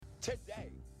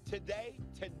Today,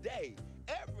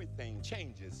 everything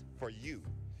changes for you.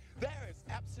 There is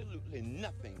absolutely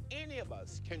nothing any of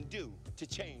us can do to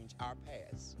change our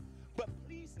past. But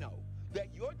please know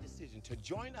that your decision to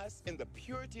join us in the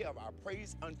purity of our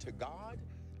praise unto God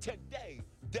today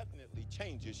definitely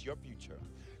changes your future.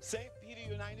 St. Peter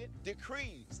United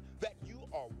decrees that you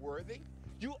are worthy,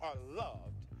 you are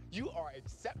loved, you are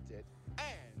accepted,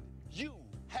 and you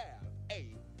have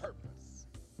a purpose.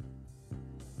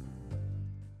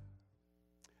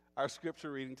 Our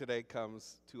scripture reading today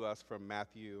comes to us from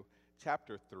Matthew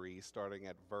chapter 3, starting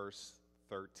at verse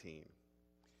 13.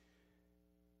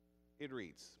 It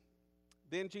reads,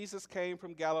 "Then Jesus came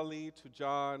from Galilee to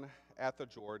John at the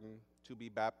Jordan to be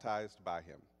baptized by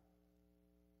him.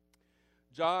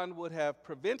 John would have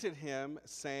prevented him,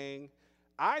 saying,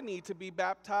 'I need to be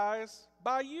baptized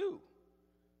by you,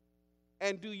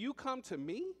 and do you come to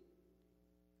me?'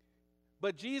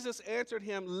 But Jesus answered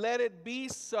him, 'Let it be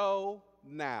so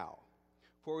now,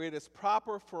 for it is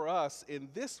proper for us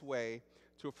in this way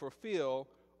to fulfill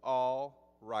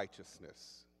all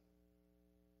righteousness.'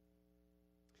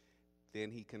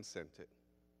 Then he consented.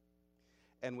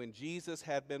 And when Jesus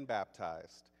had been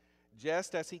baptized,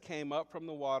 just as he came up from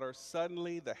the water,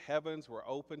 suddenly the heavens were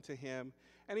opened to him,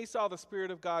 and he saw the Spirit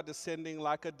of God descending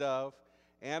like a dove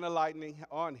and alighting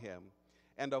on him.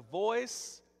 And a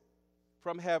voice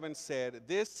from heaven said,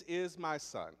 'This is my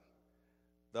Son,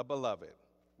 the beloved,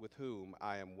 with whom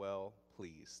I am well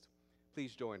pleased.'"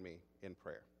 Please join me in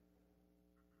prayer.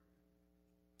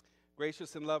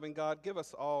 Gracious and loving God, give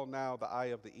us all now the eye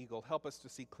of the eagle. Help us to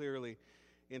see clearly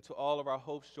into all of our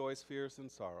hopes, joys, fears,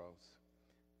 and sorrows.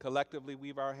 Collectively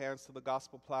weave our hands to the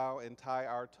gospel plow and tie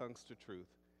our tongues to truth.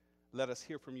 Let us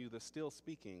hear from you, the still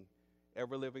speaking,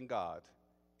 ever-living God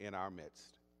in our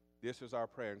midst. This is our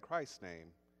prayer in Christ's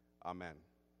name. Amen.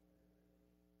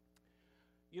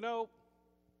 You know,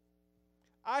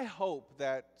 I hope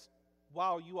that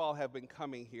while you all have been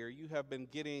coming here, you have been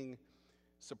getting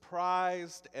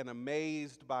surprised and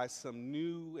amazed by some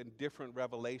new and different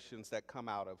revelations that come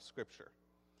out of Scripture.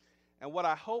 And what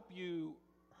I hope you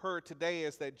heard today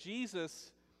is that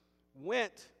Jesus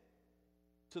went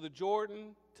to the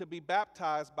Jordan to be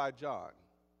baptized by John.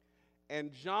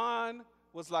 And John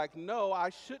was like, "No, I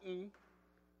shouldn't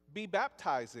be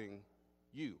baptizing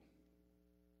you."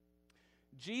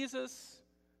 Jesus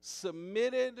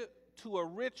submitted to a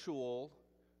ritual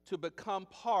to become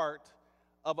part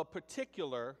of a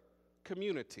particular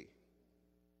community.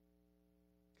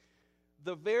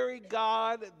 The very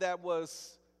God that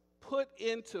was put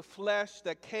into flesh,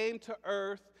 that came to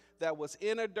earth, that was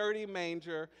in a dirty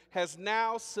manger, has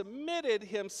now submitted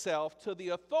himself to the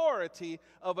authority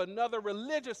of another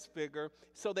religious figure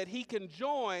so that he can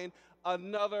join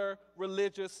another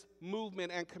religious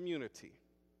movement and community.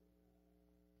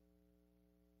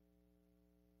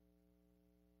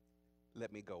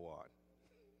 Let me go on.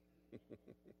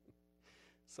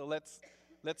 So let's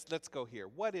go here.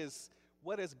 What is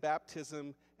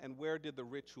baptism, and where did the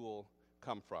ritual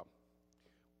come from?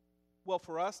 Well,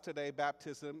 for us today,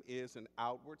 baptism is an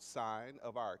outward sign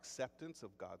of our acceptance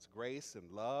of God's grace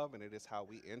and love, and it is how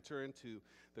we enter into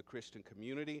the Christian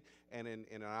community. And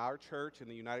in our church, in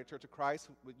the United Church of Christ,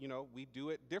 we do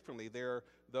it differently. There are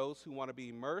those who want to be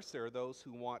immersed, there are those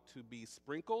who want to be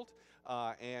sprinkled,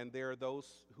 and there are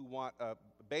those who want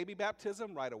baby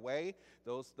baptism right away.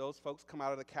 Those folks come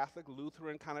out of the Catholic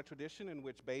Lutheran kind of tradition in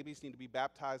which babies need to be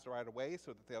baptized right away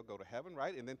so that they'll go to heaven,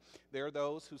 right? And then there are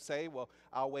those who say, well,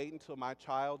 I'll wait until my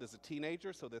child is a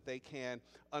teenager so that they can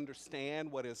understand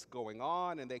what is going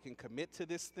on and they can commit to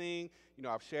this thing.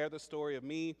 I've shared the story of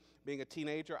me being a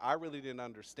teenager. I really didn't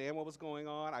understand what was going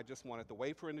on. I just wanted the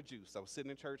wafer and the juice. I was sitting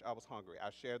in church. I was hungry.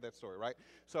 I shared that story, right?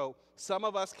 So some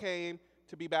of us came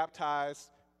to be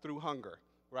baptized through hunger,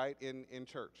 right, in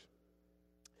church.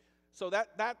 So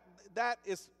that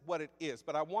is what it is.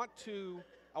 But I want you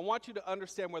to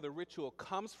understand where the ritual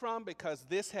comes from, because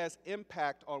this has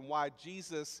impact on why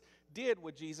Jesus did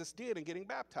what Jesus did in getting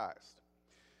baptized.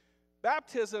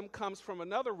 Baptism comes from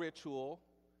another ritual.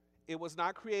 It was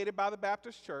not created by the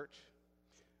Baptist Church.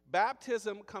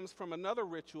 Baptism comes from another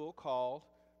ritual called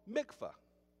mikvah.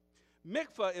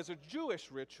 Mikvah is a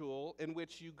Jewish ritual in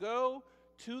which you go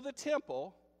to the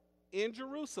temple in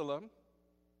Jerusalem.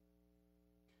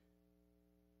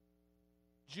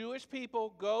 Jewish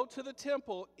people go to the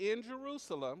temple in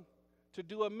Jerusalem to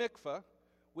do a mikvah,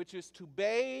 which is to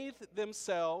bathe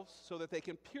themselves so that they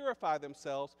can purify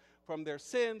themselves from their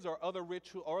sins or other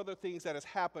ritual or other things that has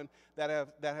happened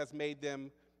that has made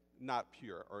them not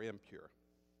pure or impure.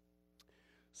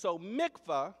 So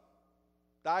mikvah,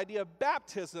 the idea of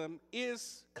baptism,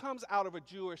 comes out of a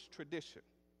Jewish tradition.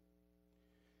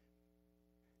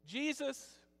 Jesus,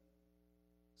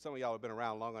 some of y'all have been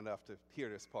around long enough to hear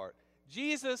this part.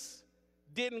 Jesus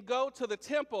didn't go to the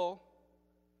temple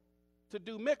to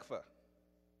do mikvah.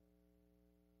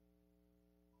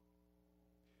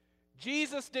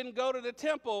 Jesus didn't go to the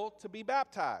temple to be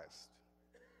baptized.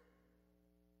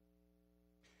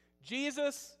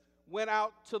 Jesus went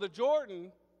out to the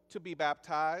Jordan to be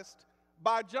baptized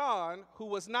by John, who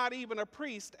was not even a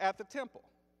priest at the temple.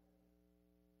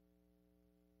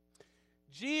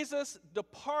 Jesus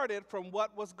departed from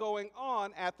what was going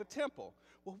on at the temple.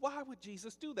 Well, why would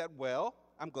Jesus do that? Well,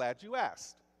 I'm glad you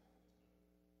asked.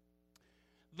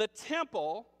 The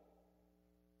temple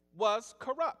was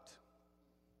corrupt.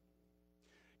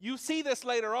 You see this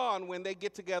later on when they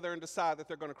get together and decide that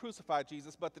they're going to crucify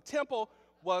Jesus, but the temple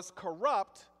was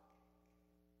corrupt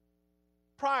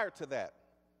prior to that.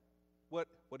 What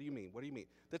do you mean? What do you mean?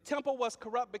 The temple was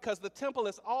corrupt because the temple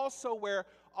is also where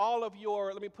all of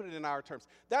your, let me put it in our terms,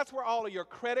 that's where all of your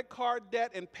credit card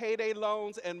debt and payday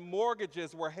loans and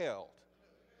mortgages were held.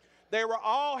 They were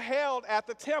all held at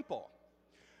the temple.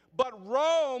 But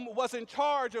Rome was in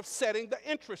charge of setting the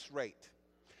interest rate.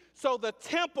 So the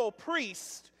temple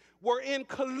priests were in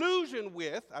collusion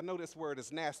with, I know this word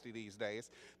is nasty these days,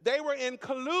 they were in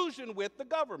collusion with the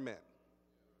government.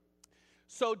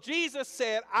 So Jesus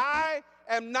said, I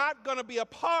am not going to be a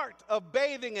part of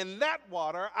bathing in that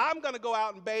water. I'm going to go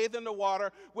out and bathe in the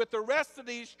water with the rest of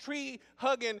these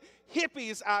tree-hugging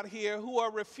hippies out here who are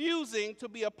refusing to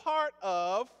be a part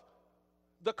of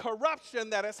the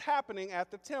corruption that is happening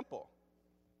at the temple.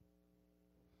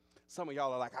 Some of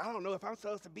y'all are like, I don't know if I'm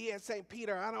supposed to be at St.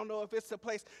 Peter. I don't know if it's the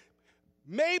place.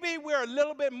 Maybe we're a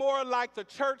little bit more like the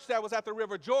church that was at the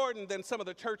River Jordan than some of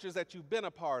the churches that you've been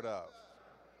a part of.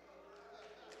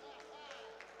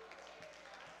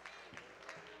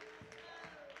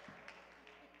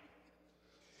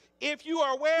 If you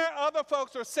are where other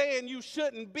folks are saying you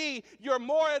shouldn't be, you're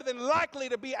more than likely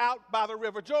to be out by the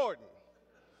River Jordan.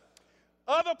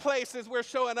 Other places we're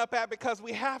showing up at because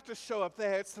we have to show up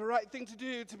there. It's the right thing to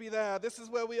do to be there. This is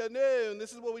where we are known.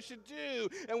 This is what we should do.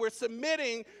 And we're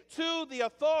submitting to the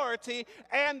authority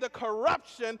and the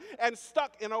corruption and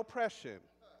stuck in oppression.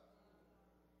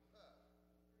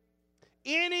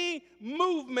 Any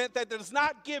movement that does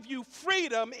not give you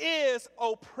freedom is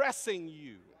oppressing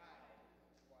you.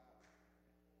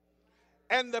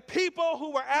 And the people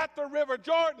who were at the River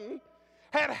Jordan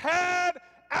had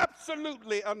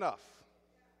absolutely enough.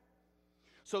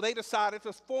 So they decided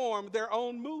to form their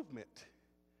own movement.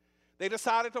 They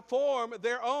decided to form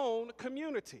their own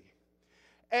community.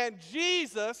 And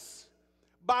Jesus,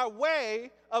 by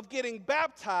way of getting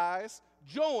baptized,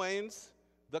 joins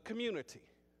the community.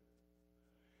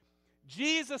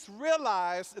 Jesus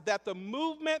realized that the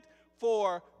movement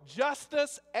for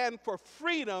justice and for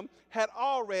freedom had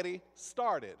already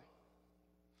started.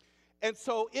 And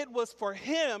so it was for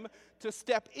him to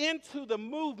step into the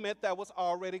movement that was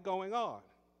already going on.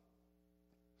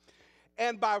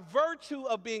 And by virtue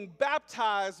of being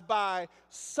baptized by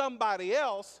somebody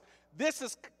else, this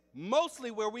is mostly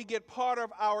where we get part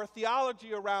of our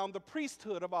theology around the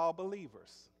priesthood of all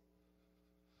believers.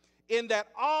 In that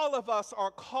all of us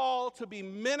are called to be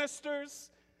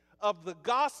ministers of the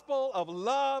gospel of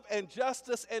love and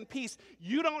justice and peace.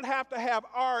 You don't have to have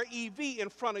R-E-V in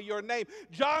front of your name.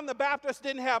 John the Baptist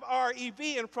didn't have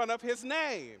R-E-V in front of his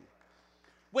name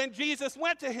when Jesus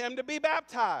went to him to be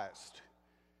baptized.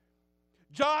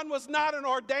 John was not an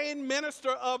ordained minister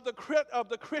of the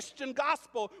Christian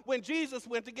gospel when Jesus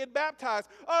went to get baptized.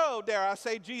 Oh, dare I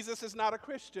say Jesus is not a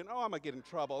Christian. Oh, I'm going to get in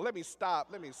trouble. Let me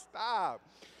stop.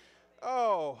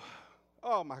 Oh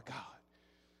my God.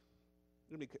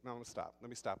 I'm going to stop. Let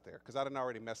me stop there because I done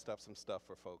already messed up some stuff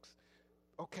for folks.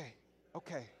 Okay.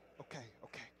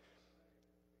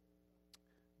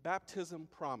 Baptism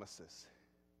promises.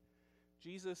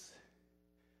 Jesus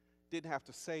didn't have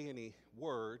to say any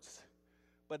words,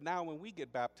 but now when we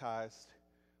get baptized,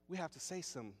 we have to say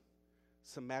some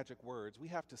magic words. We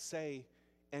have to say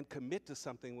and commit to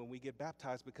something when we get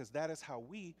baptized because that is how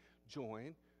we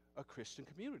join a Christian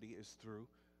community, is through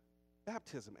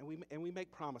baptism, and we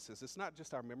make promises. It's not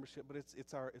just our membership, but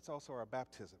it's also our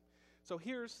baptism. So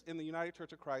here's, in the United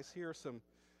Church of Christ, here are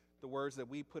the words that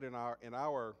we put in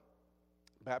our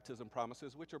baptism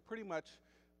promises, which are pretty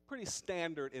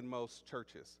standard in most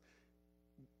churches,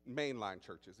 mainline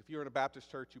churches. If you're in a Baptist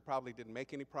church, you probably didn't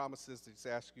make any promises. They just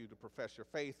asked you to profess your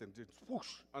faith, and just whoosh,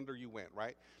 under you went,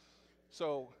 right?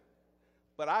 So,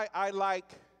 but I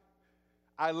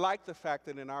like the fact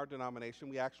that in our denomination,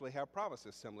 we actually have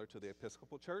promises similar to the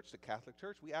Episcopal Church, the Catholic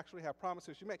Church. We actually have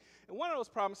promises you make. And one of those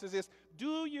promises is,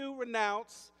 do you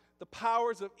renounce the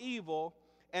powers of evil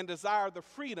and desire the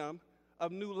freedom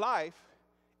of new life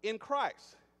in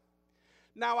Christ.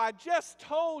 Now, I just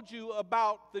told you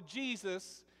about the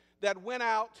Jesus that went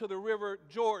out to the River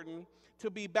Jordan to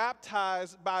be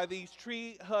baptized by these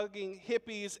tree-hugging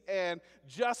hippies and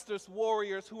justice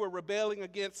warriors who are rebelling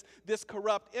against this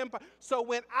corrupt empire. So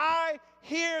when I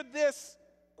hear this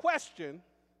question,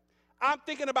 I'm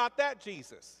thinking about that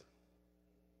Jesus.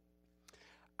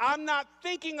 I'm not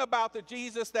thinking about the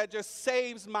Jesus that just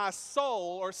saves my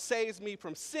soul or saves me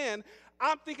from sin.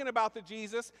 I'm thinking about the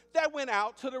Jesus that went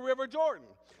out to the River Jordan.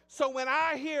 So when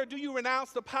I hear, do you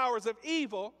renounce the powers of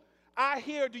evil? I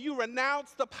hear, do you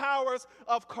renounce the powers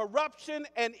of corruption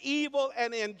and evil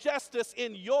and injustice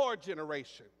in your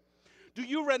generation? Do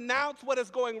you renounce what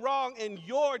is going wrong in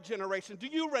your generation? Do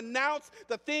you renounce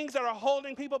the things that are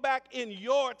holding people back in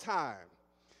your time?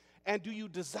 And do you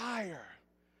desire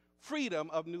freedom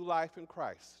of new life in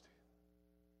Christ?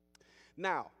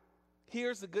 Now,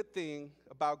 here's the good thing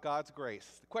about God's grace.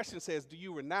 The question says, do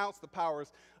you renounce the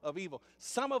powers of evil?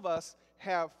 Some of us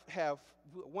have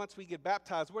once we get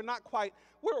baptized, we're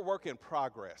a work in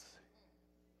progress.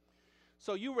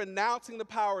 So you renouncing the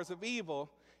powers of evil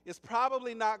is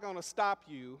probably not going to stop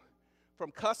you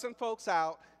from cussing folks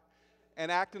out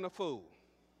and acting a fool.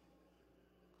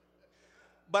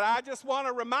 But I just want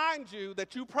to remind you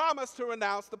that you promised to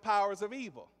renounce the powers of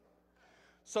evil.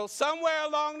 So somewhere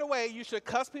along the way, you should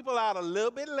cuss people out a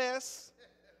little bit less.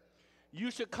 You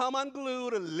should come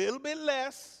unglued a little bit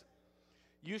less.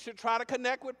 You should try to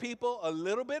connect with people a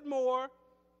little bit more.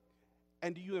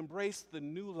 And do you embrace the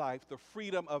new life, the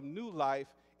freedom of new life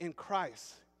in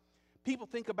Christ? People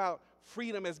think about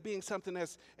freedom as being something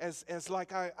as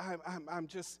like I'm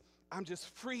just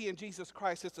free in Jesus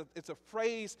Christ. It's a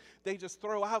phrase they just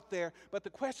throw out there. But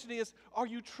the question is, are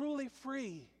you truly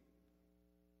free?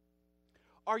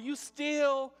 Are you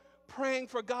still praying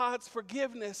for God's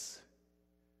forgiveness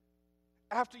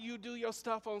after you do your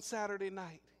stuff on Saturday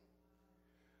night?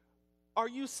 Are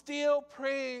you still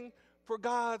praying for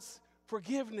God's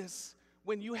forgiveness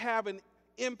when you have an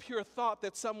impure thought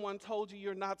that someone told you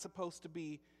you're not supposed to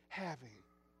be having?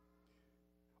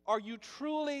 Are you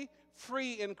truly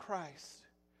free in Christ?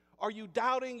 Are you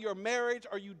doubting your marriage?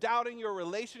 Are you doubting your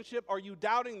relationship? Are you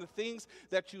doubting the things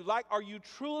that you like? Are you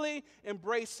truly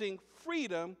embracing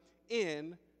freedom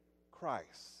in Christ?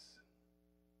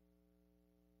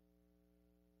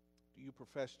 Do you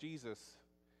profess Jesus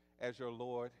as your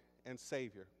Lord and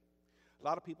Savior? A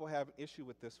lot of people have an issue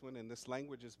with this one, and this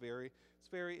language is very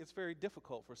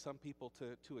difficult for some people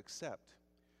to accept.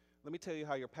 Let me tell you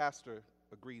how your pastor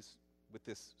agrees with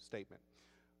this statement.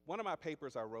 One of my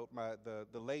papers I wrote,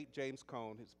 the late James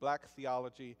Cone, his black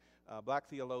theology, black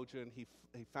theologian, he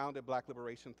founded Black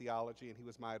Liberation Theology, and he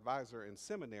was my advisor in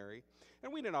seminary.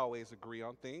 And we didn't always agree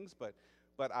on things, but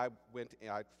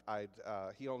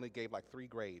he only gave like 3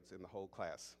 grades in the whole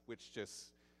class, which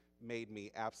just made me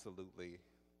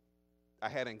I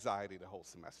had anxiety the whole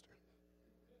semester.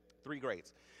 3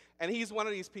 grades. And he's one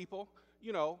of these people,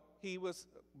 he was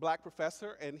a black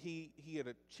professor, and he had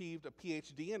achieved a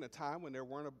PhD in a time when there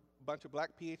weren't a bunch of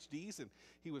black PhDs, and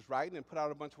he was writing and put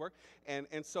out a bunch of work. And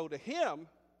so to him,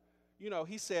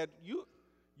 he said,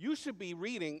 you should be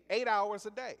reading 8 hours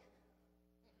a day.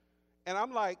 And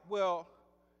I'm like, well,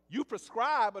 you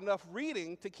prescribe enough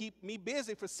reading to keep me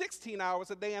busy for 16 hours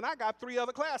a day, and I got 3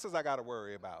 other classes I got to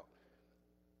worry about.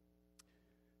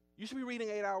 You should be reading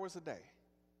 8 hours a day.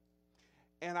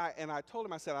 And I told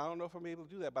him, I said, I don't know if I'm able to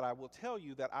do that, but I will tell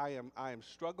you that I am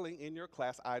struggling in your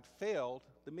class. I'd failed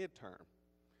the midterm,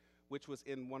 which was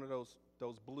in one of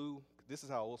those blue, this is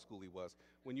how old school he was,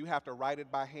 when you have to write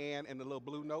it by hand in the little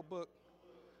blue notebook,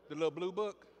 the little blue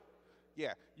book.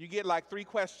 Yeah, you get like 3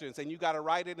 questions, and you got to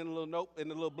write it in the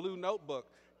little blue notebook.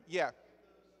 Yeah.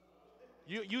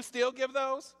 You still give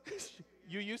those?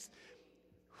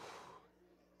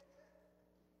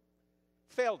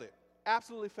 Failed it,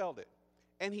 absolutely failed it.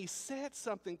 And he said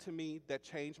something to me that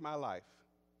changed my life,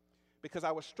 because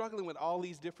I was struggling with all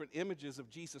these different images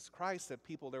of Jesus Christ that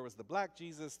there was the black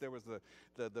Jesus, there was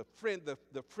the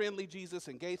friendly Jesus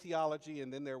in gay theology,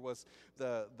 and then there was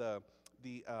the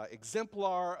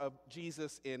exemplar of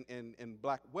Jesus in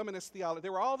black womanist theology.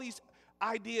 There were all these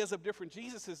ideas of different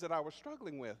Jesuses that I was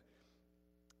struggling with.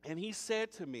 And he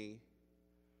said to me,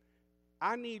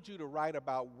 I need you to write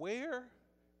about where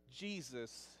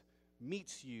Jesus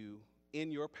meets you in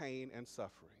your pain and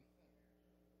suffering.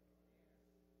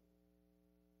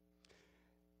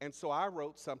 And so I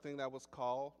wrote something that was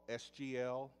called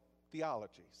SGL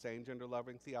theology, same gender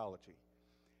loving theology.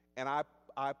 And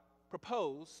I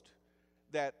proposed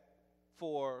that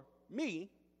for me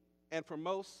and for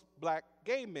most black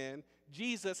gay men,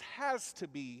 Jesus has to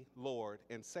be Lord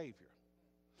and Savior.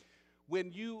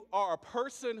 When you are a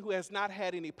person who has not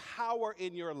had any power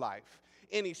in your life,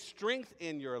 any strength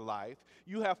in your life,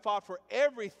 you have fought for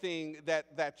everything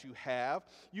that you have.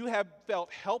 You have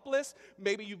felt helpless.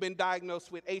 Maybe you've been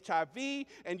diagnosed with HIV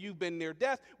and you've been near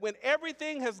death. When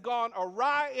everything has gone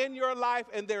awry in your life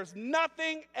and there's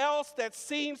nothing else that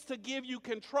seems to give you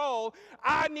control,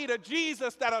 I need a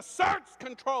Jesus that asserts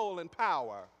control and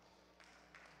power.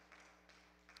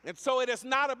 And so it is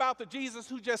not about the Jesus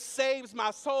who just saves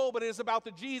my soul, but it is about the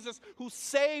Jesus who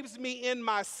saves me in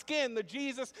my skin, the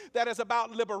Jesus that is about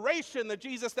liberation, the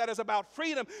Jesus that is about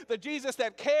freedom, the Jesus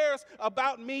that cares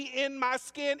about me in my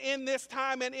skin in this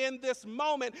time and in this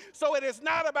moment. So it is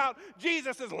not about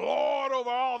Jesus as Lord over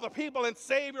all the people and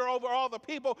Savior over all the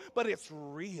people, but it's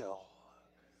real.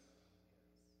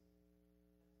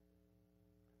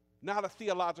 Not a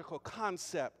theological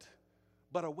concept,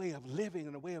 but a way of living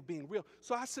and a way of being real.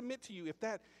 So I submit to you, if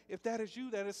that is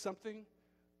you, that is something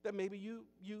that maybe you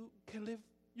can live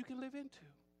into.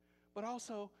 But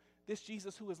also, this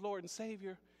Jesus who is Lord and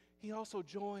Savior, he also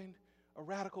joined a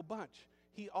radical bunch.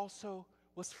 He also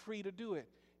was free to do it.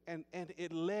 And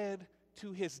it led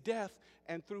to his death,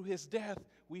 and through his death,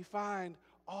 we find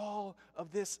all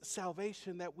of this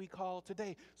salvation that we call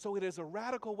today. So it is a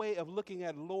radical way of looking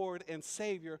at Lord and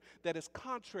Savior that is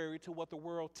contrary to what the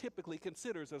world typically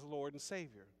considers as Lord and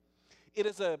Savior. It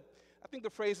is I think the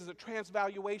phrase is a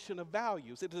transvaluation of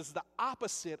values. It is the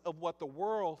opposite of what the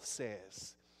world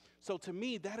says. So to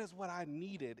me, that is what I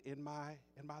needed in my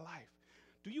life.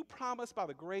 Do you promise by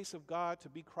the grace of God to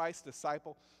be Christ's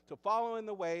disciple, to follow in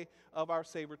the way of our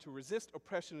Savior, to resist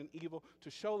oppression and evil, to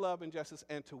show love and justice,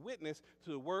 and to witness to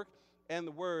the work and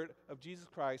the word of Jesus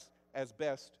Christ as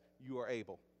best you are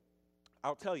able?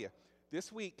 I'll tell you,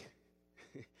 this week,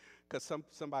 because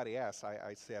somebody asked,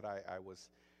 I said I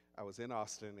was in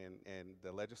Austin, and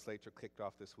the legislature kicked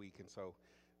off this week, and so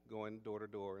going door to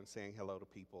door and saying hello to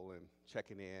people and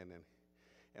checking in,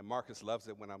 and Marcus loves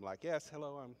it when I'm like, yes,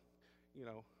 hello, I'm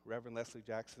Reverend Leslie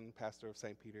Jackson, pastor of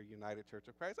St. Peter United Church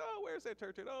of Christ. Oh, where's that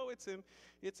church? Oh, it's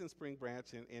in Spring Branch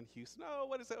in Houston. Oh,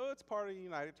 what is it? Oh, it's part of the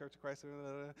United Church of Christ.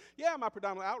 Yeah, my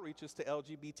predominant outreach is to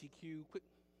LGBTQ.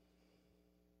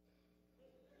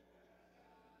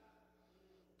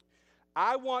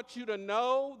 I want you to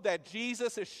know that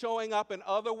Jesus is showing up in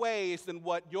other ways than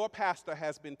what your pastor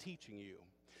has been teaching you.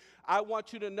 I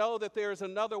want you to know that there is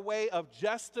another way of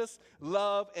justice,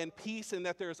 love, and peace, and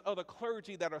that there's other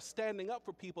clergy that are standing up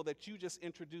for people that you just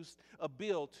introduced a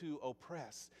bill to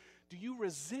oppress. Do you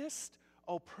resist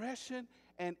oppression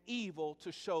and evil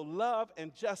to show love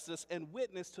and justice and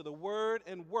witness to the word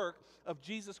and work of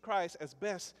Jesus Christ as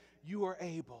best you are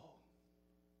able?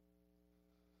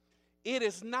 It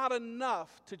is not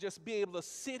enough to just be able to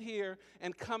sit here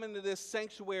and come into this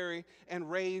sanctuary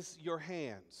and raise your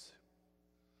hands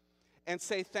and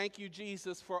say, thank you,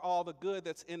 Jesus, for all the good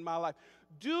that's in my life.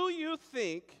 Do you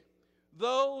think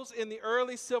those in the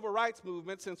early civil rights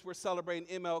movement, since we're celebrating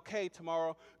MLK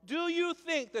tomorrow, do you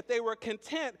think that they were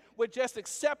content with just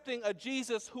accepting a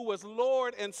Jesus who was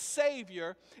Lord and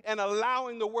Savior and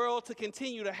allowing the world to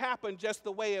continue to happen just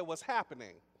the way it was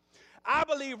happening? I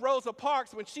believe Rosa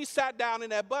Parks, when she sat down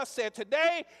in that bus, said,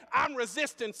 today I'm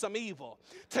resisting some evil.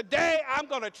 Today I'm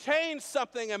going to change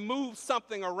something and move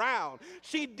something around.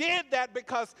 She did that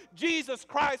because Jesus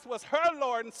Christ was her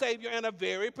Lord and Savior in a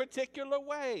very particular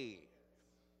way.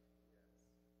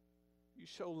 You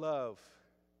show love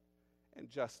and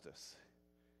justice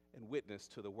and witness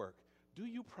to the work. Do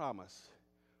you promise,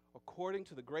 according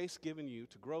to the grace given you,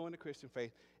 to grow in the Christian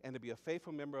faith and to be a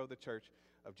faithful member of the church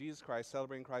of Jesus Christ,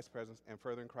 celebrating Christ's presence and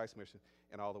furthering Christ's mission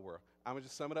in all the world? I'm going to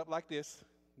just sum it up like this.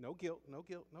 No guilt, no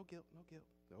guilt, no guilt, no guilt,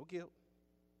 no guilt.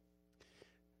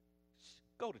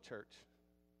 Go to church.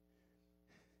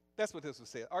 That's what this was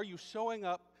said. Are you showing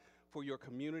up for your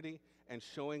community and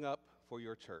showing up for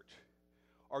your church?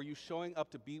 Are you showing up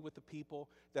to be with the people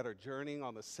that are journeying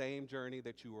on the same journey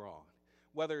that you were on?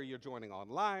 Whether you're joining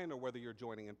online or whether you're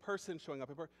joining in person, showing up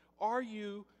in person, are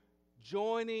you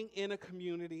joining in a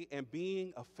community and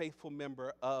being a faithful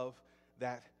member of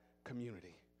that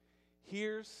community?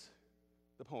 Here's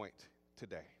the point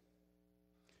today.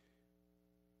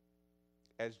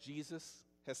 As Jesus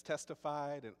has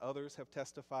testified and others have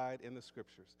testified in the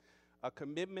scriptures, a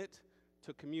commitment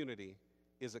to community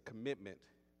is a commitment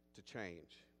to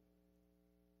change.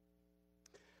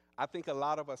 I think a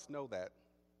lot of us know that,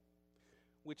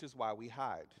 which is why we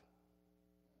hide.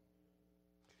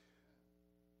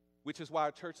 Which is why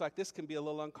a church like this can be a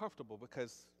little uncomfortable,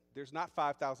 because there's not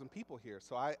 5,000 people here,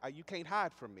 so you can't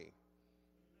hide from me.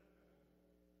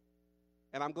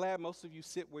 And I'm glad most of you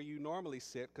sit where you normally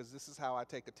sit, because this is how I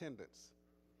take attendance.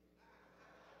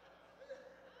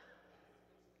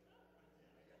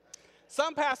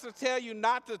 Some pastors tell you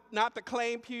not to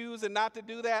claim pews and not to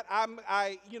do that.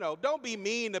 Don't be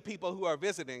mean to people who are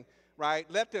visiting, right?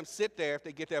 Let them sit there if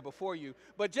they get there before you.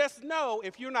 But just know,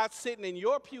 if you're not sitting in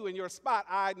your pew in your spot,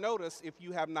 I notice if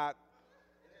you have not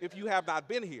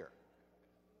been here.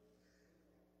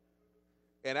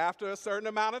 And after a certain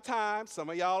amount of time, some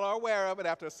of y'all are aware of it,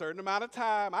 after a certain amount of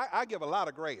time, I give a lot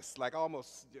of grace, like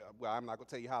almost, well, I'm not going to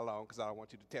tell you how long because I don't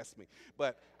want you to test me,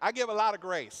 but I give a lot of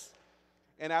grace.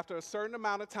 And after a certain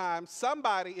amount of time,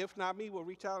 somebody, if not me, will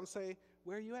reach out and say,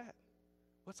 where are you at?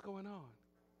 What's going on?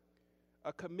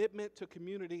 A commitment to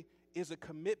community is a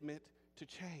commitment to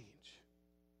change.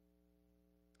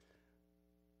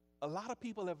 A lot of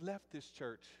people have left this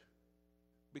church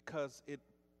because it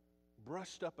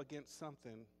brushed up against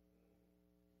something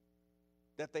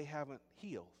that they haven't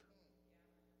healed.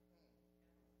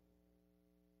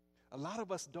 A lot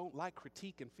of us don't like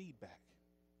critique and feedback.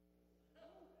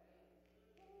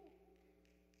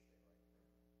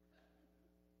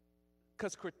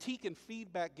 Because critique and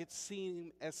feedback gets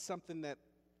seen as something that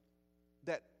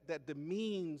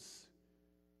demeans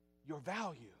your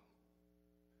value.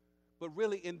 But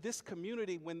really, in this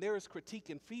community, when there is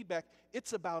critique and feedback,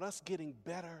 it's about us getting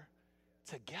better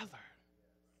together.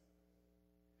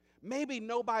 Maybe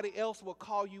nobody else will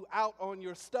call you out on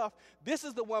your stuff. This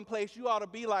is the one place you ought to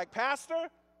be like, Pastor,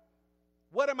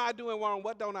 what am I doing wrong?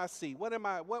 What don't I see?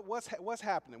 What's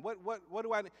happening? What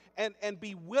do I and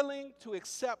be willing to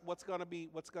accept what's going to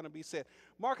be said.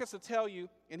 Marcus will tell you,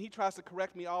 and he tries to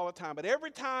correct me all the time, but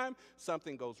every time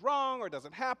something goes wrong or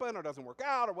doesn't happen or doesn't work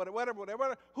out or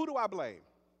whatever, who do I blame?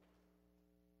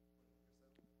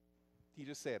 He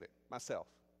just said it, myself.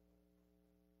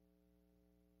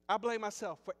 I blame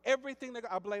myself for everything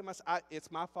I blame myself. It's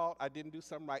my fault I didn't do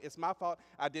something right. It's my fault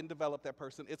I didn't develop that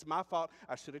person. It's my fault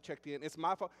I should have checked in. It's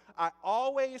my fault. I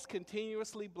always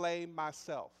continuously blame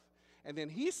myself. And then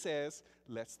he says,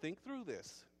 let's think through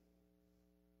this.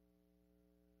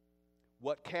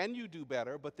 What can you do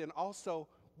better? But then also,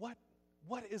 what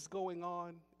is going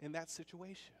on in that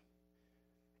situation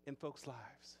in folks'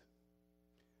 lives?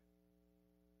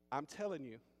 I'm telling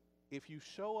you, if you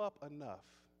show up enough,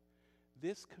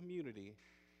 this community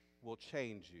will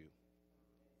change you.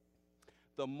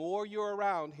 The more you're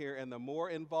around here and the more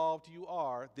involved you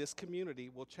are, this community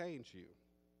will change you.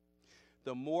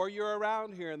 The more you're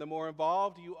around here and the more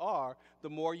involved you are,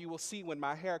 the more you will see when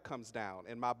my hair comes down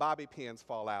and my bobby pins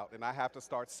fall out and I have to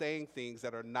start saying things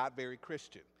that are not very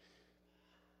Christian.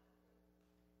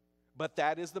 But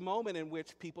that is the moment in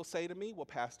which people say to me, well,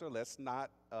 Pastor, let's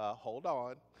not hold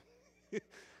on.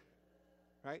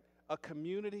 Right? A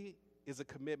community is a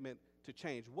commitment to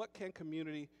change. What can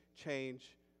community change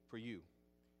for you?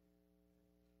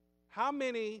 How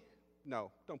many,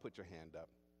 no, don't put your hand up.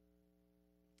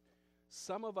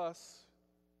 Some of us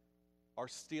are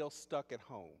still stuck at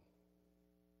home.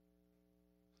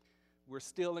 We're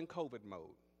still in COVID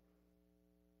mode.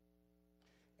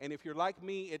 And if you're like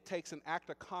me, it takes an act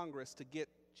of Congress to get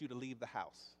you to leave the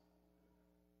house.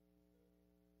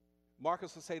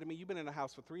 Marcus will say to me, you've been in the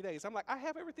house for 3 days. I'm like, I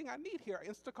have everything I need here.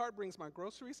 Instacart brings my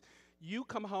groceries. You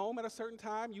come home at a certain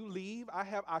time, you leave.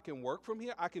 I can work from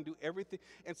here. I can do everything.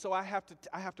 And so I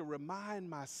have to remind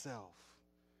myself,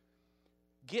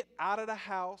 get out of the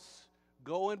house,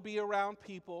 go and be around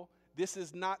people. This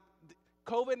is not,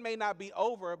 COVID may not be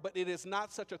over, but it is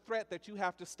not such a threat that you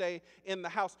have to stay in the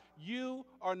house. You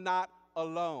are not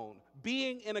alone.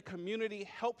 Being in a community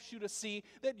helps you to see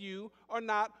that you are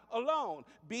not alone.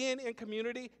 Being in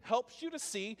community helps you to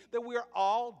see that we're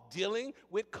all dealing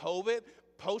with COVID,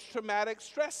 post-traumatic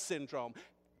stress syndrome.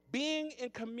 Being in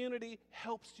community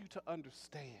helps you to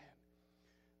understand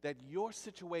that your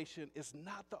situation is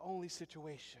not the only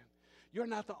situation. You're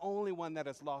not the only one that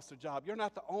has lost a job. You're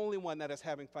not the only one that is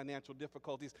having financial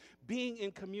difficulties. Being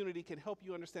in community can help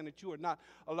you understand that you are not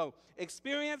alone.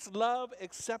 Experience love,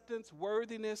 acceptance,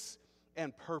 worthiness,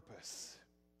 and purpose.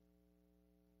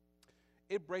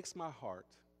 It breaks my heart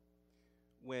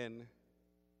when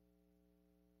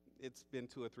it's been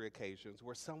 2 or 3 occasions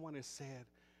where someone has said,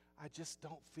 I just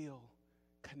don't feel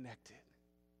connected.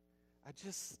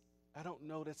 I don't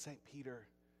know that St. Peter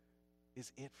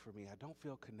is it for me. I don't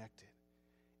feel connected.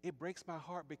 It breaks my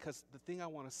heart because the thing I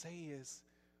want to say is,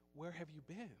 where have you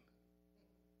been?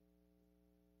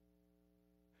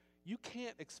 You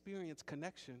can't experience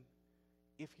connection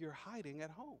if you're hiding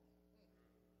at home.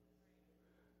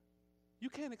 You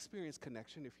can't experience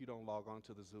connection if you don't log on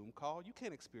to the Zoom call. You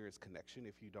can't experience connection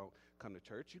if you don't come to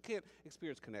church. You can't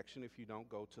experience connection if you don't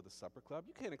go to the supper club.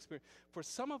 You can't experience, for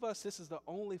some of us, this is the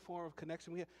only form of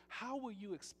connection we have. How will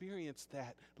you experience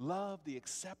that love, the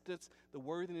acceptance, the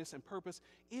worthiness, and purpose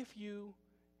if you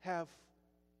have,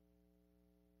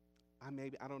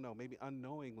 I don't know, maybe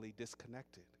unknowingly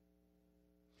disconnected?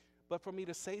 But for me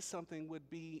to say something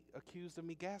would be accused of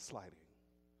me gaslighting.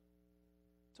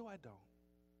 So I don't.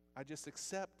 I just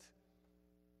accept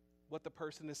what the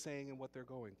person is saying and what they're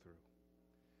going through.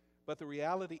 But the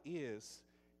reality is,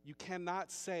 you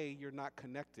cannot say you're not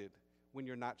connected when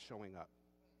you're not showing up.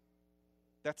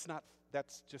 That's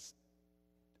just,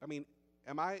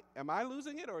 am I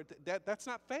losing it, or that's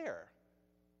not fair,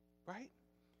 right?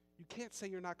 You can't say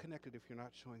you're not connected if you're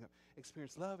not showing up.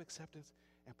 Experience love, acceptance,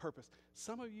 and purpose.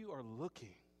 Some of you are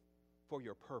looking for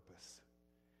your purpose,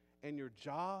 and your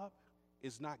job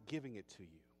is not giving it to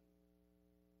you.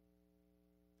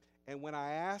 And when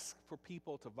I ask for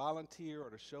people to volunteer or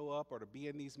to show up or to be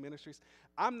in these ministries,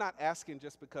 I'm not asking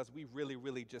just because we really,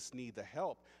 really just need the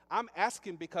help. I'm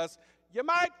asking because you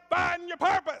might find your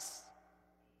purpose.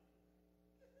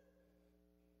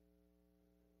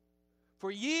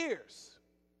 For years,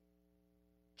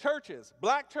 churches,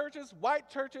 black churches, white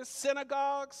churches,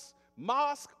 synagogues,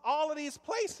 mosques, all of these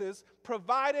places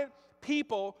provided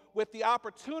people with the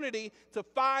opportunity to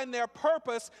find their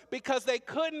purpose because they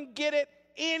couldn't get it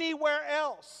anywhere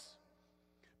else.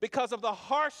 Because of the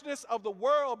harshness of the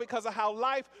world, because of how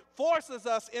life forces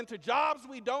us into jobs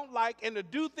we don't like and to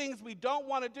do things we don't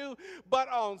want to do. But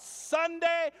on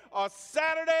Sunday or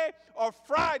Saturday or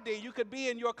Friday, you could be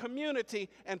in your community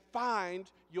and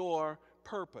find your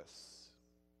purpose.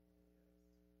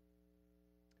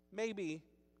 Maybe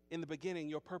in the beginning,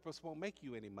 your purpose won't make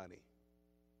you any money.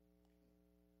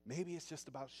 Maybe it's just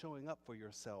about showing up for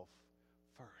yourself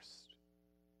first.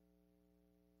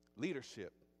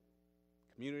 Leadership.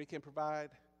 Community can provide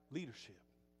leadership.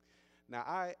 Now,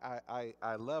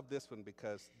 I love this one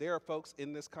because there are folks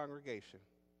in this congregation.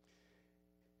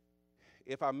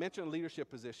 If I mention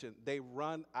leadership position, they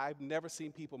run. I've never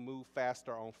seen people move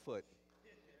faster on foot.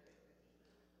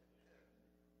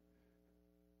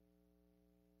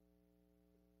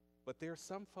 But there are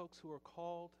some folks who are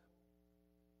called,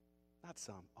 not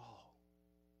some, all,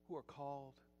 who are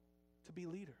called to be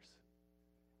leaders.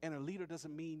 And a leader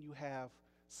doesn't mean you have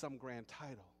some grand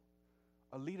title.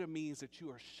 A leader means that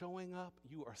you are showing up,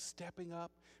 you are stepping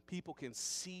up, people can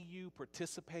see you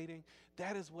participating.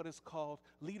 That is what is called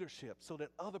leadership, so that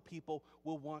other people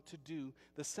will want to do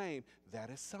the same.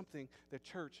 That is something that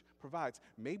church provides.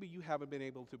 Maybe you haven't been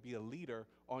able to be a leader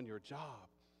on your job,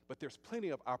 but there's plenty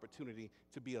of opportunity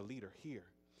to be a leader here.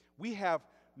 We have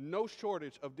no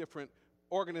shortage of different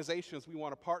organizations we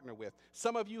want to partner with.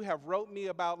 Some of you have wrote me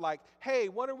about like, hey,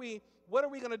 what are we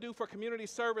going to do for community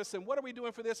service, and what are we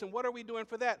doing for this, and what are we doing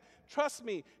for that? Trust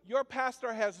me, your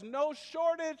pastor has no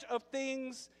shortage of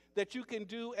things that you can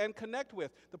do and connect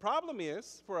with. The problem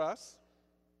is, for us,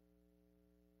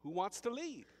 who wants to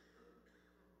lead?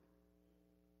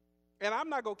 And I'm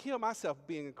not going to kill myself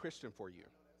being a Christian for you.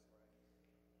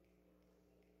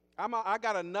 I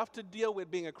got enough to deal with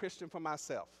being a Christian for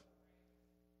myself.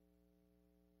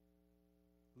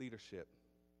 Leadership.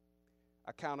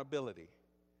 Accountability.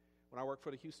 When I worked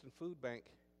for the Houston Food Bank,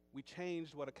 we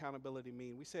changed what accountability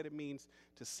means. We said it means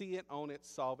to see it, own it,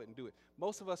 solve it, and do it.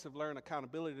 Most of us have learned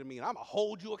accountability to mean I'm going to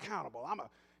hold you accountable. I'm going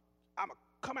to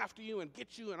come after you and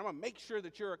get you, and I'm going to make sure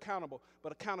that you're accountable.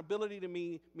 But accountability to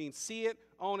me means see it,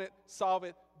 own it, solve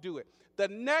it, do it. The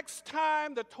next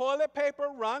time the toilet paper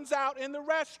runs out in the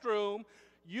restroom,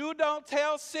 you don't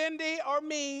tell Cindy or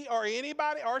me or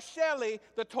anybody or Shelly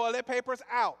the toilet paper's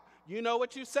out. You know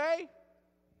what you say?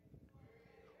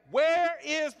 Where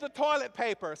is the toilet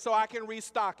paper so I can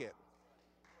restock it?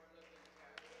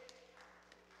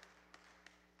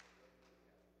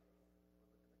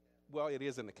 Well, it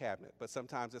is in the cabinet, but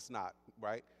sometimes it's not,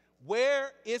 right?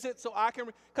 Where is it so I can,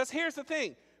 because here's the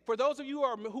thing. For those of you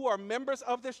who are members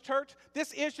of this church,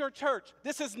 this is your church.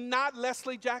 This is not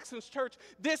Leslie Jackson's church.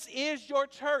 This is your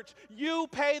church. You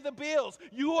pay the bills.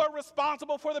 You are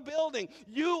responsible for the building.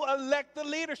 You elect the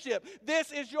leadership.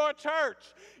 This is your church.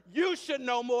 You should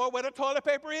know more where the toilet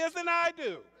paper is than I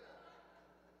do.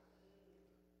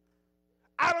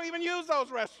 I don't even use those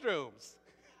restrooms.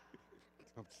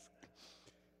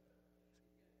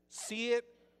 See it,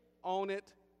 own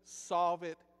it, solve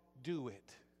it, do it.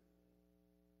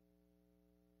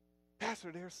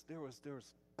 Pastor, there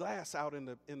was glass out in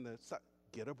the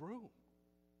get a broom.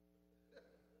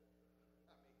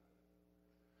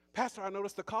 Pastor, I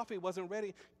noticed the coffee wasn't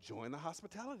ready. Join the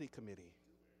hospitality committee.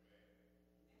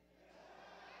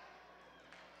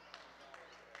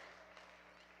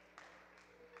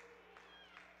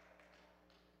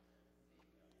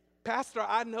 Pastor,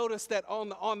 I noticed that on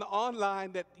the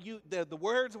online that the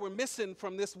words were missing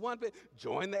from this one bit.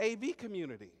 Join the AV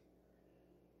community.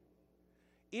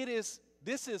 This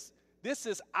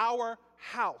is our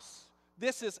house.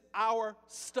 This is our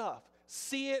stuff.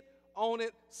 See it, own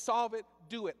it, solve it,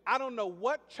 do it. I don't know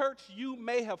what church you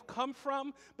may have come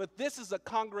from, but this is a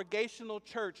congregational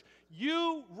church.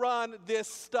 You run this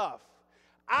stuff.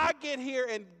 I get here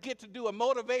and get to do a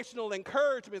motivational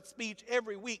encouragement speech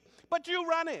every week, but you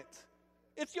run it.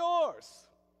 It's yours.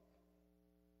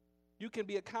 You can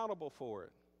be accountable for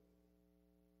it.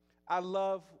 I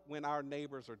love when our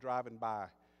neighbors are driving by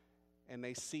and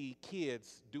they see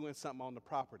kids doing something on the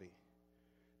property.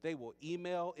 They will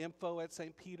email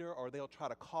info@St. Peter, or they'll try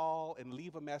to call and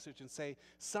leave a message and say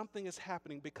something is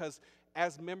happening, because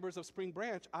as members of Spring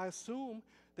Branch, I assume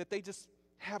that they just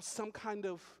have some kind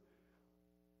of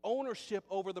ownership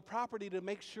over the property to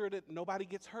make sure that nobody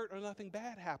gets hurt or nothing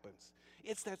bad happens.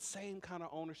 It's that same kind of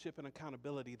ownership and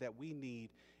accountability that we need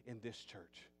in this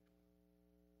church.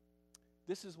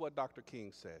 This is what Dr.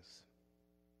 King says.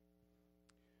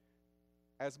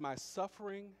 As my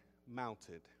suffering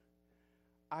mounted,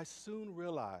 I soon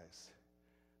realized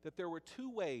that there were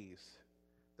two ways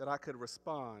that I could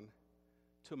respond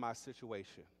to my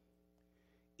situation: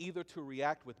 either to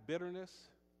react with bitterness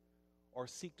or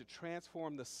seek to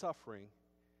transform the suffering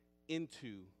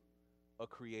into a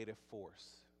creative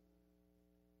force.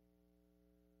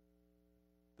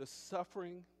 The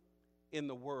suffering in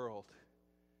the world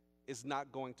is not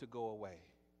going to go away.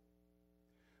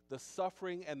 The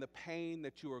suffering and the pain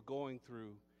that you are going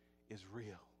through is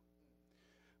real.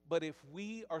 But if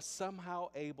we are somehow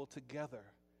able together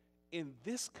in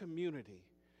this community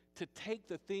to take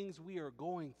the things we are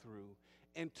going through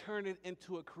and turn it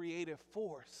into a creative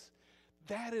force,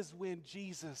 that is when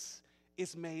Jesus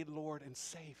is made Lord and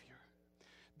Savior.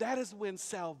 That is when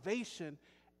salvation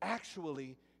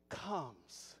actually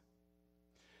comes.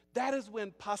 That is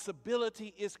when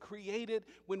possibility is created,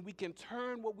 when we can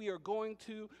turn what we are going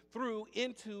through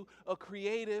into a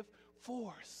creative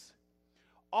force.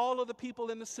 All of the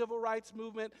people in the civil rights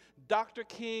movement, Dr.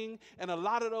 King, and a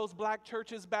lot of those black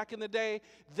churches back in the day,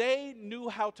 they knew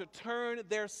how to turn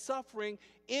their suffering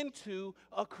into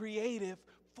a creative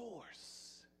force.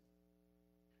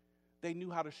 They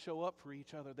knew how to show up for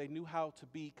each other. They knew how to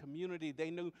be community. They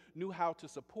knew how to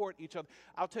support each other.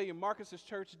 I'll tell you, Marcus's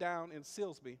church down in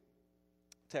Silsbee,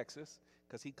 Texas,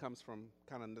 because he comes from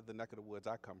kind of the neck of the woods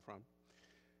I come from,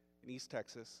 in East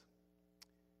Texas.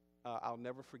 I'll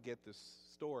never forget this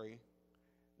story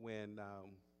when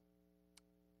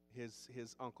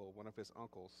his uncle, one of his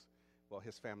uncles, well,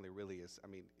 his family really is, I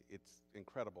mean, it's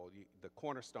incredible. The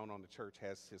cornerstone on the church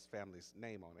has his family's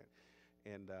name on it.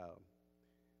 And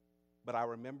but I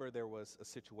remember there was a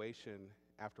situation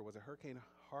after, was it Hurricane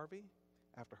Harvey?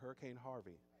 After Hurricane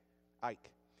Harvey,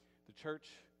 Ike, the church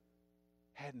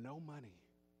had no money.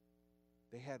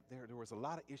 There was a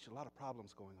lot of issues, a lot of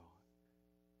problems going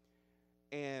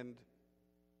on. And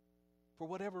for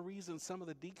whatever reason, some of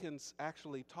the deacons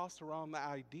actually tossed around the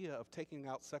idea of taking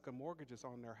out second mortgages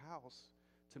on their house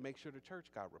to make sure the church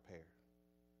got repaired.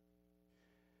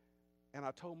 And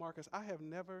I told Marcus, I have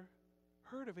never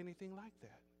heard of anything like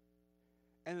that.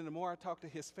 And then the more I talked to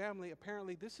his family,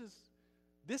 apparently this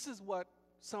is what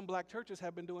some black churches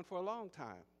have been doing for a long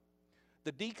time.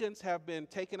 The deacons have been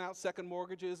taking out second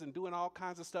mortgages and doing all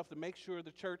kinds of stuff to make sure the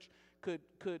church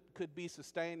could be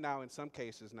sustained. Now, in some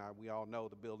cases, now we all know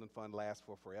the building fund lasts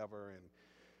for forever, and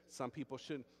some people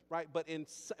shouldn't, right? But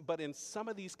in some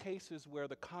of these cases where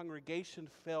the congregation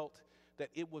felt that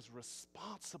it was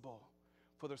responsible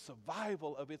for the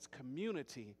survival of its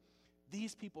community,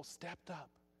 these people stepped up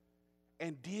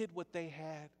and did what they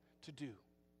had to do.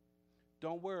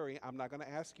 Don't worry, I'm not going to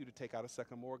ask you to take out a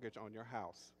second mortgage on your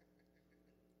house.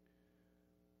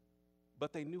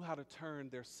 But they knew how to turn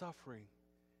their suffering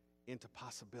into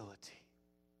possibility.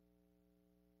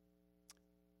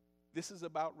 This is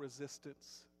about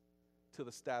resistance to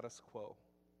the status quo.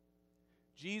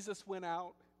 Jesus went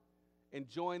out and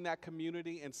joined that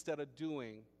community instead of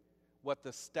doing what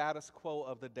the status quo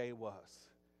of the day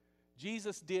was.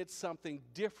 Jesus did something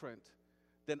different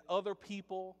than other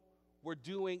people were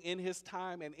doing in his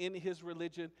time and in his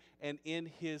religion and in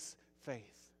his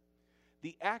faith.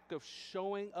 The act of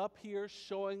showing up here,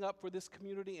 showing up for this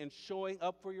community, and showing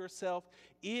up for yourself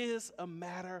is a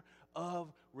matter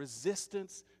of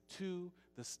resistance to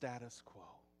the status quo.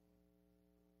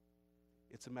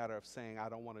 It's a matter of saying, I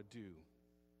don't want to do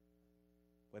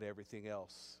what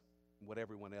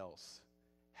everyone else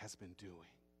has been doing.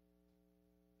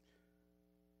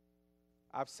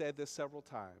 I've said this several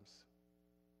times.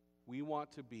 We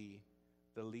want to be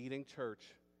the leading church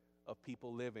of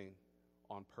people living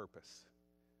on purpose.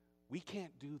 We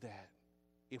can't do that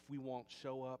if we won't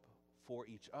show up for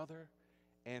each other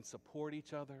and support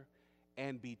each other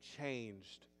and be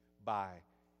changed by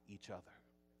each other.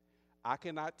 I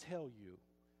cannot tell you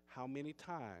how many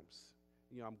times,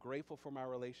 I'm grateful for my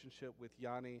relationship with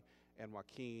Yanni and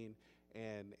Joaquin,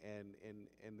 and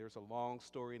there's a long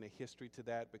story and a history to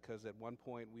that, because at one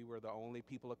point we were the only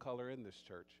people of color in this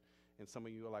church. And some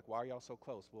of you are like, why are y'all so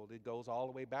close? Well, it goes all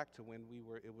the way back to when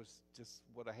it was just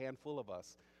a handful of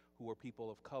us who were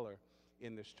people of color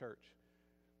in this church.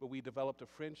 But we developed a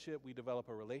friendship, we developed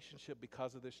a relationship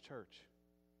because of this church.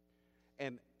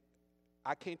 And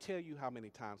I can't tell you how many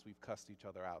times we've cussed each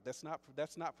other out. That's not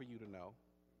for you to know.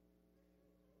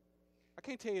 I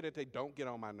can't tell you that they don't get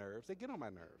on my nerves. They get on my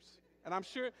nerves. And I'm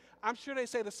sure they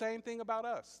say the same thing about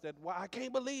us, that, well, I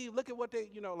can't believe, look at what they,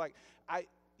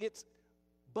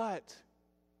 but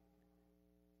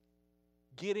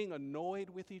getting annoyed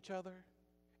with each other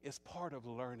is part of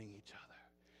learning each other.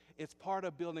 It's part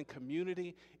of building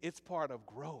community. It's part of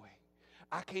growing.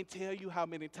 I can't tell you how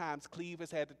many times Cleve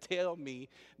has had to tell me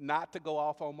not to go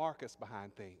off on Marcus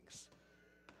behind things.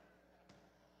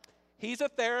 He's a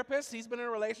therapist. He's been in a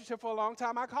relationship for a long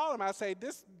time. I call him. I say,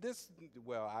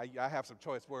 I have some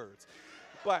choice words.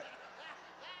 But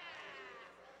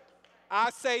I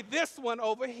say this one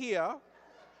over here.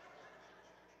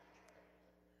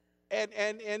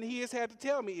 And he has had to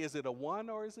tell me, is it a 1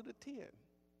 or is it a 10?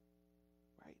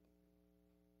 Right?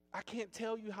 I can't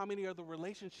tell you how many other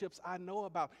relationships I know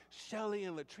about. Shelly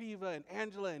and Latriva and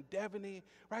Angela and Devaney,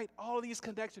 right? All these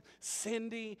connections.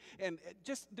 Cindy, and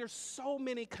just there's so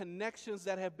many connections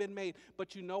that have been made.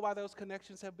 But you know why those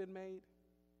connections have been made?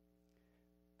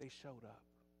 They showed up.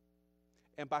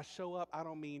 And by show up, I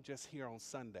don't mean just here on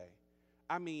Sunday.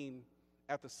 I mean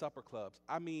at the supper clubs.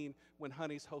 I mean when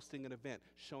Honey's hosting an event,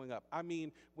 showing up. I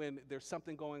mean when there's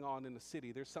something going on in the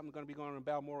city. There's something going to be going on in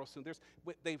Balmoral soon.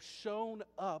 They've shown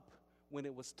up when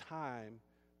it was time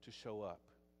to show up.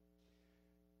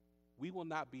 We will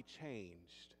not be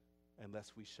changed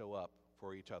unless we show up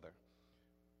for each other.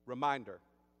 Reminder,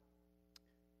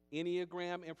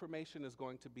 Enneagram information is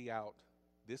going to be out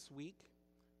this week.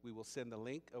 We will send the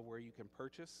link of where you can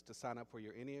purchase to sign up for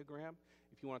your Enneagram.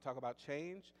 If you want to talk about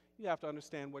change, you have to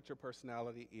understand what your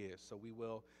personality is. So we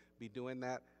will be doing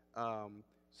that.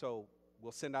 So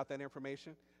we'll send out that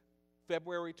information.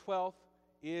 February 12th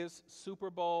is Super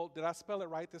Bowl. Did I spell it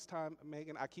right this time,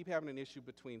 Megan? I keep having an issue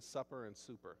between supper and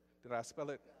super. Did I spell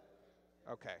it?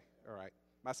 Okay, all right.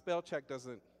 My spell check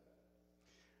doesn't,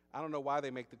 I don't know why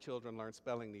they make the children learn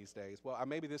spelling these days. Well,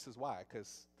 maybe this is why,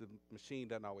 because the machine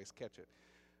doesn't always catch it.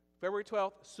 February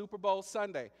 12th, Super Bowl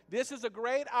Sunday. This is a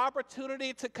great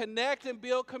opportunity to connect and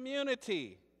build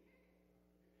community.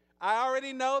 I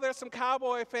already know there's some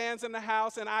Cowboy fans in the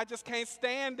house, and I just can't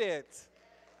stand it.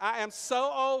 I am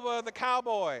so over the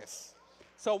Cowboys.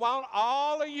 So why don't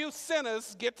all of you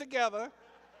sinners get together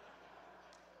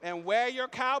and wear your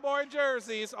Cowboy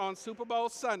jerseys on Super Bowl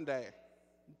Sunday,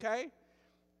 okay?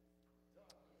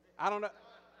 I don't know.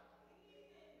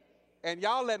 And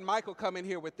y'all let Michael come in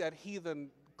here with that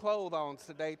heathen clothes on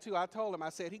today, too. I told him, I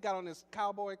said, he got on his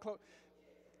cowboy clothes.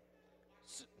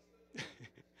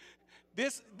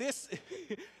 This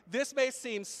may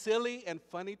seem silly and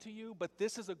funny to you, but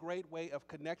this is a great way of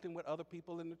connecting with other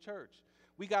people in the church.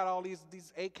 We got all these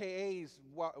AKAs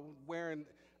wearing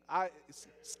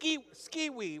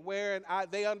ski-wee, wearing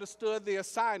they understood the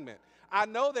assignment. I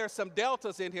know there's some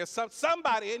deltas in here.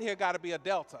 Somebody in here got to be a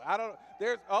delta.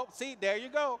 See, there you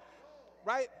go,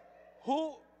 right?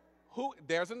 Who,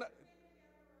 there's an,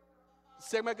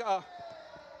 Sigma,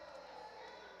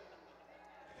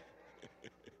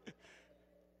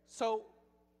 so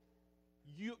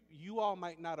you all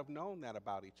might not have known that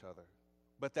about each other,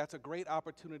 but that's a great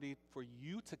opportunity for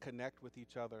you to connect with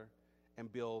each other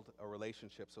and build a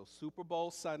relationship. So Super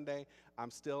Bowl Sunday, I'm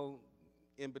still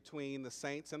in between the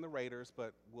Saints and the Raiders,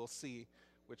 but we'll see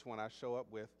which one I show up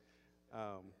with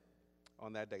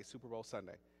on that day, Super Bowl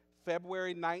Sunday.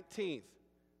 February 19th,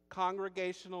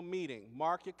 congregational meeting.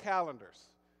 Mark your calendars.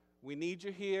 We need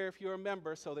you here if you're a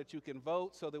member so that you can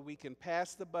vote, so that we can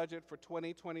pass the budget for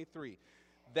 2023.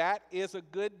 That is a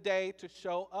good day to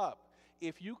show up.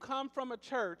 If you come from a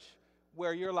church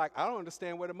where you're like, I don't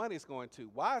understand where the money's going to.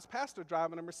 Why is pastor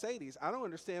driving a Mercedes? I don't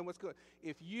understand what's going.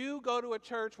 If you go to a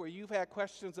church where you've had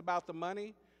questions about the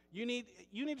money, you need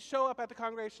to show up at the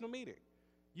congregational meeting.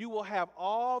 You will have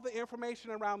all the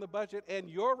information around the budget, and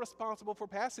you're responsible for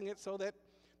passing it so that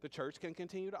the church can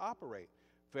continue to operate.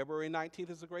 February 19th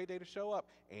is a great day to show up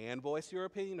and voice your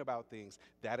opinion about things.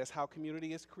 That is how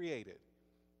community is created,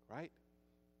 right?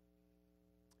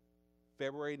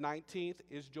 February 19th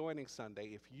is Joining Sunday.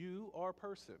 If you are a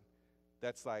person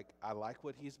that's like, I like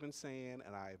what he's been saying,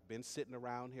 and I've been sitting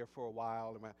around here for a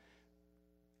while,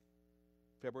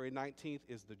 February 19th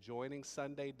is the Joining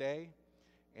Sunday day.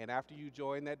 And after you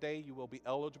join that day, you will be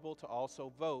eligible to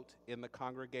also vote in the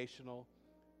congregational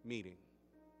meeting.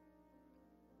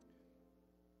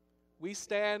 We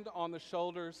stand on the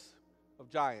shoulders of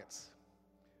giants.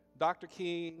 Dr.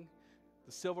 King,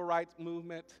 the Civil Rights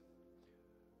Movement,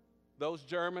 those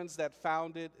Germans that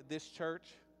founded this church.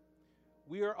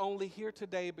 We are only here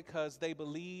today because they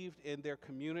believed in their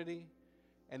community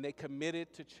and they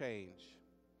committed to change.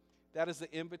 That is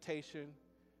the invitation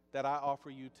that I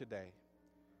offer you today,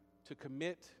 to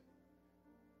commit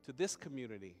to this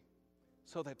community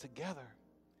so that together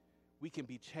we can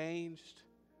be changed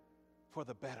for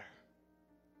the better,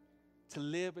 to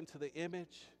live into the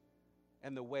image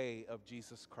and the way of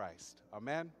Jesus Christ.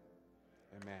 Amen?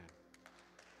 Amen.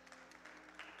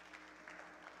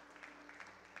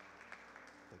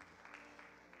 Thank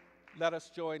you. Let us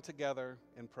join together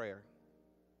in prayer.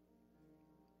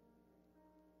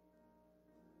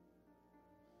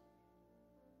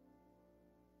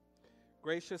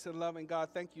 Gracious and loving God,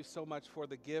 thank you so much for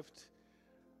the gift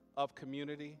of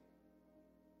community.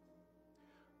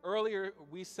 Earlier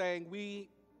we sang we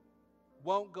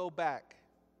won't go back,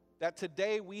 that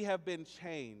today we have been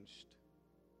changed.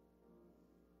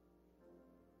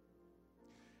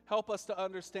 Help us to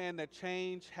understand that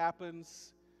change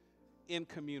happens in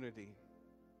community,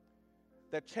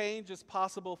 that change is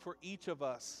possible for each of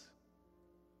us.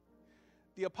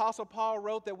 The Apostle Paul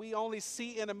wrote that we only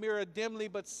see in a mirror dimly,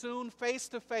 but soon face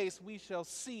to face we shall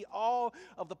see all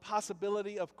of the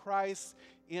possibility of Christ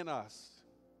in us.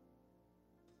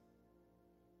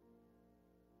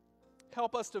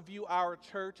 Help us to view our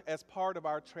church as part of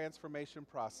our transformation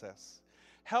process.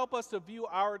 Help us to view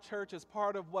our church as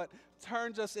part of what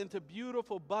turns us into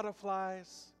beautiful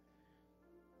butterflies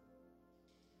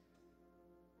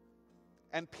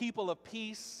and people of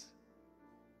peace,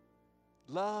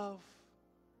 love,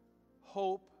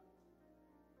 hope,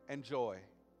 and joy.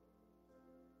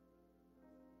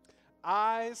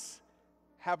 Eyes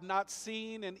have not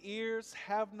seen and ears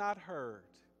have not heard.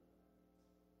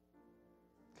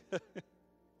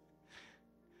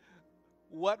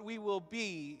 What we will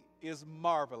be is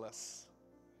marvelous.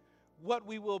 What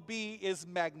we will be is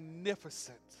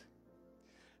magnificent.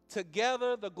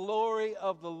 Together, the glory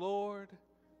of the Lord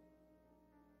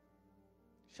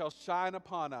shall shine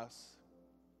upon us.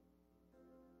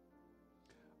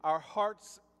 Our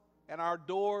hearts and our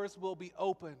doors will be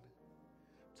open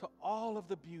to all of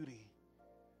the beauty,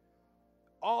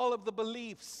 all of the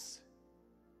beliefs,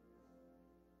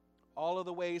 all of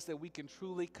the ways that we can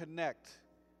truly connect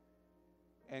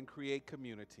and create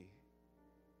community.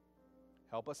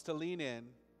 Help us to lean in.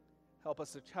 Help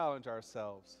us to challenge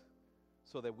ourselves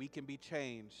so that we can be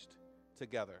changed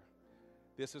together.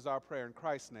 This is our prayer in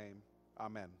Christ's name.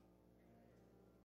 Amen.